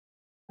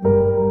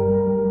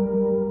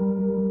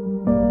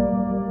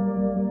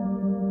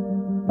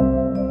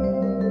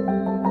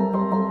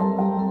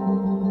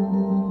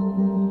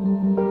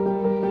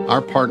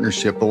Our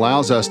partnership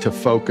allows us to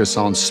focus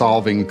on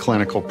solving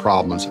clinical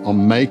problems,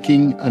 on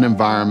making an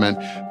environment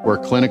where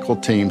clinical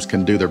teams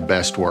can do their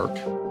best work.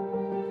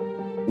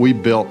 We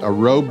built a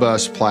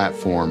robust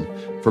platform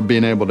for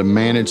being able to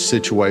manage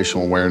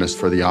situational awareness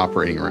for the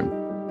operating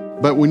room.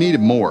 But we needed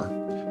more.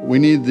 We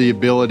needed the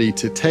ability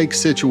to take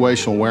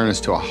situational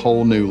awareness to a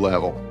whole new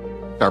level.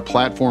 Our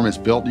platform is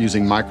built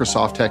using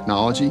Microsoft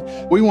technology.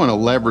 We want to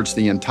leverage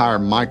the entire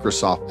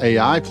Microsoft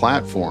AI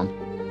platform.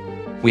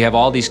 We have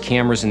all these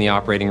cameras in the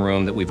operating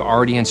room that we've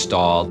already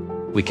installed.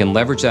 We can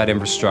leverage that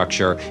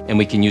infrastructure, and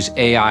we can use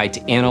AI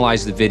to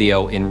analyze the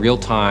video in real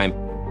time.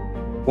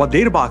 What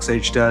Data Box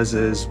Edge does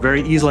is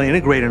very easily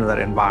integrate into that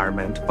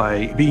environment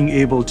by being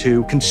able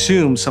to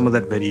consume some of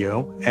that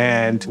video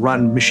and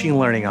run machine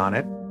learning on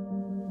it.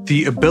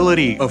 The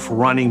ability of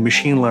running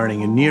machine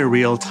learning in near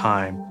real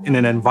time in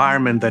an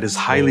environment that is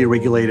highly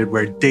regulated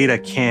where data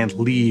can't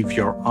leave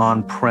your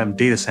on-prem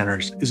data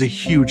centers is a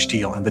huge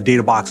deal, and the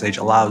Data Box Edge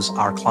allows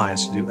our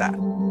clients to do that.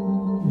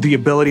 The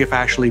ability of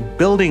actually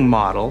building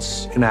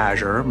models in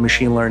Azure,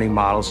 machine learning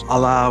models,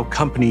 allow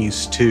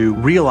companies to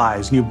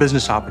realize new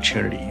business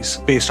opportunities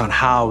based on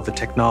how the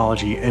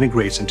technology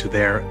integrates into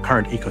their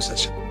current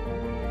ecosystem.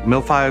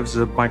 MILL5 is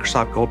a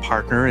Microsoft Gold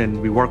Partner, and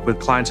we work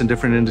with clients in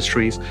different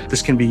industries.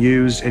 This can be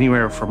used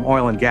anywhere from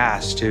oil and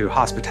gas to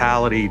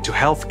hospitality to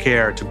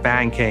healthcare to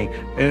banking,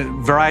 a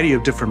variety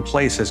of different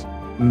places.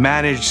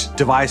 Managed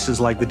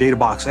devices like the Data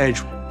Box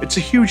Edge, it's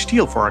a huge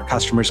deal for our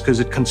customers because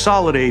it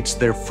consolidates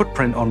their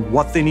footprint on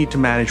what they need to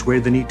manage,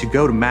 where they need to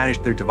go to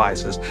manage their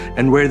devices,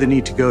 and where they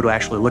need to go to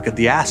actually look at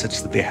the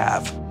assets that they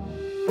have.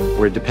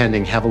 We're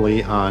depending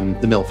heavily on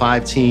the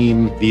MILL5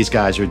 team. These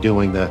guys are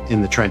doing the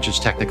in-the-trenches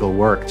technical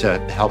work to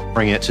help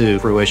bring it to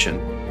fruition.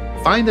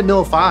 Find a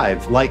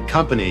MILL5-like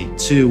company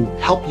to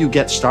help you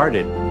get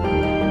started.